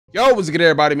Yo, what's good,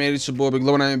 everybody, man? It's your boy Big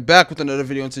Low, and I am back with another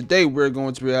video. And today we're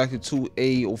going to react to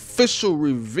a official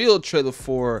reveal trailer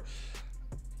for,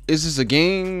 is this a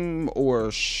game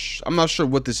or I'm not sure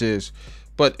what this is,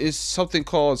 but it's something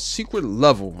called Secret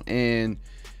Level. And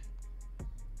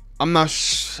I'm not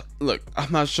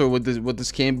I'm not sure what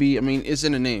this can be. I mean, it's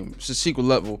in the name. It's a Secret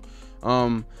Level.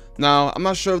 Now I'm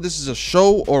not sure if this is a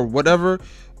show or whatever,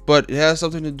 but it has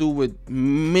something to do with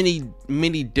many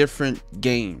different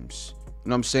games. You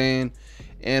know what I'm saying?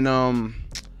 And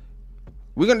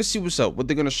we're gonna see what's up, what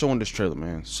they're gonna show in this trailer,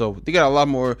 man. So they got a lot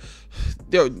more.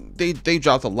 They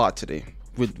dropped a lot today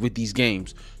with these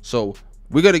games. So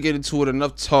we're gonna get into it.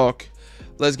 Enough talk.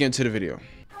 Let's get into the video.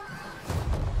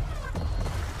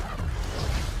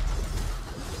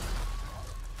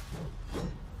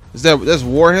 That's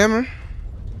Warhammer?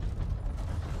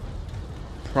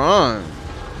 Prime.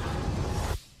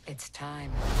 It's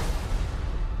time.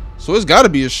 So it's gotta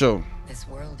be a show. This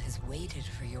world has waited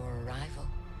for your arrival.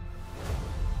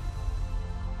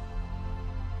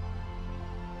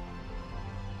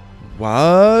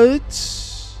 What?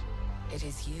 It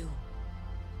is you.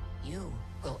 You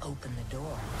will open the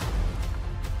door.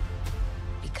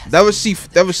 Because That was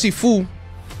Sifu.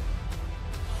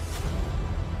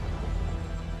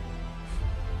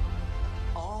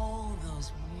 all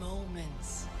those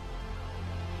moments.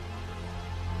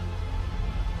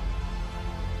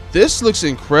 This looks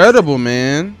incredible,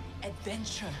 man.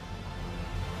 Adventure.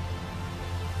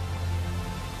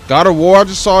 God of War, I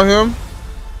just saw him.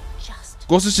 Just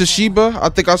Ghost of Tsushima, I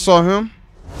think I saw him.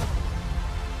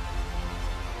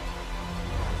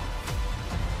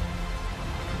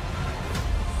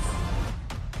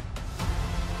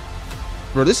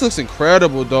 Bro, this looks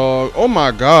incredible, dog. Oh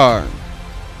my god.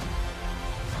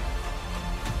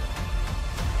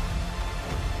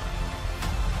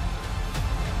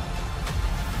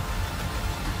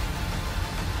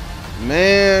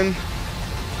 Man.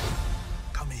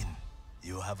 Come in.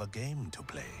 You have a game to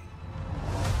play.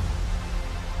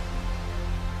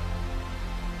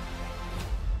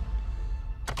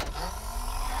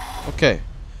 Okay.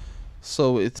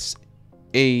 So it's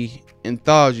a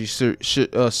anthology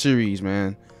series,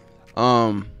 man.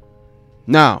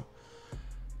 Now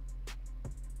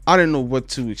I didn't know what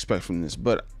to expect from this,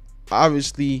 but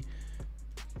obviously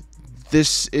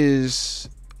this is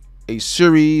a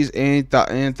series,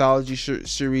 anthology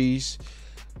series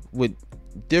with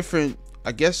different,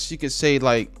 I guess you could say,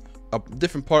 like a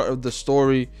different part of the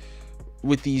story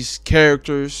with these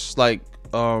characters like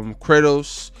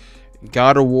Kratos,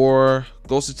 God of War,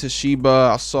 Ghost of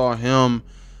Tsushima. I saw him,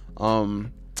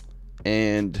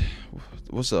 and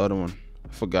what's the other one?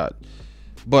 I forgot.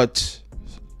 But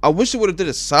I wish it would have did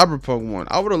a Cyberpunk one.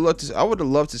 I would have loved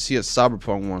to see a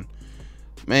Cyberpunk one.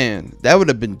 Man, that would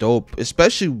have been dope.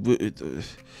 Especially with,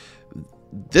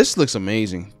 this looks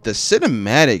amazing. The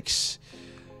cinematics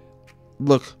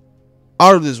look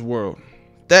out of this world.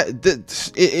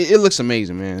 It looks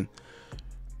amazing, man.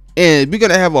 And we're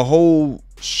gonna have a whole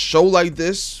show like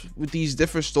this with these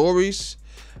different stories.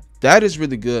 That is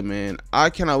really good, man.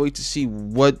 I cannot wait to see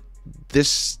what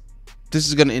this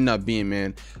is gonna end up being,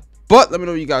 man. But let me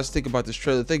know what you guys think about this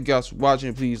trailer. Thank you guys for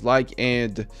watching. Please like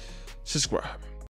and subscribe.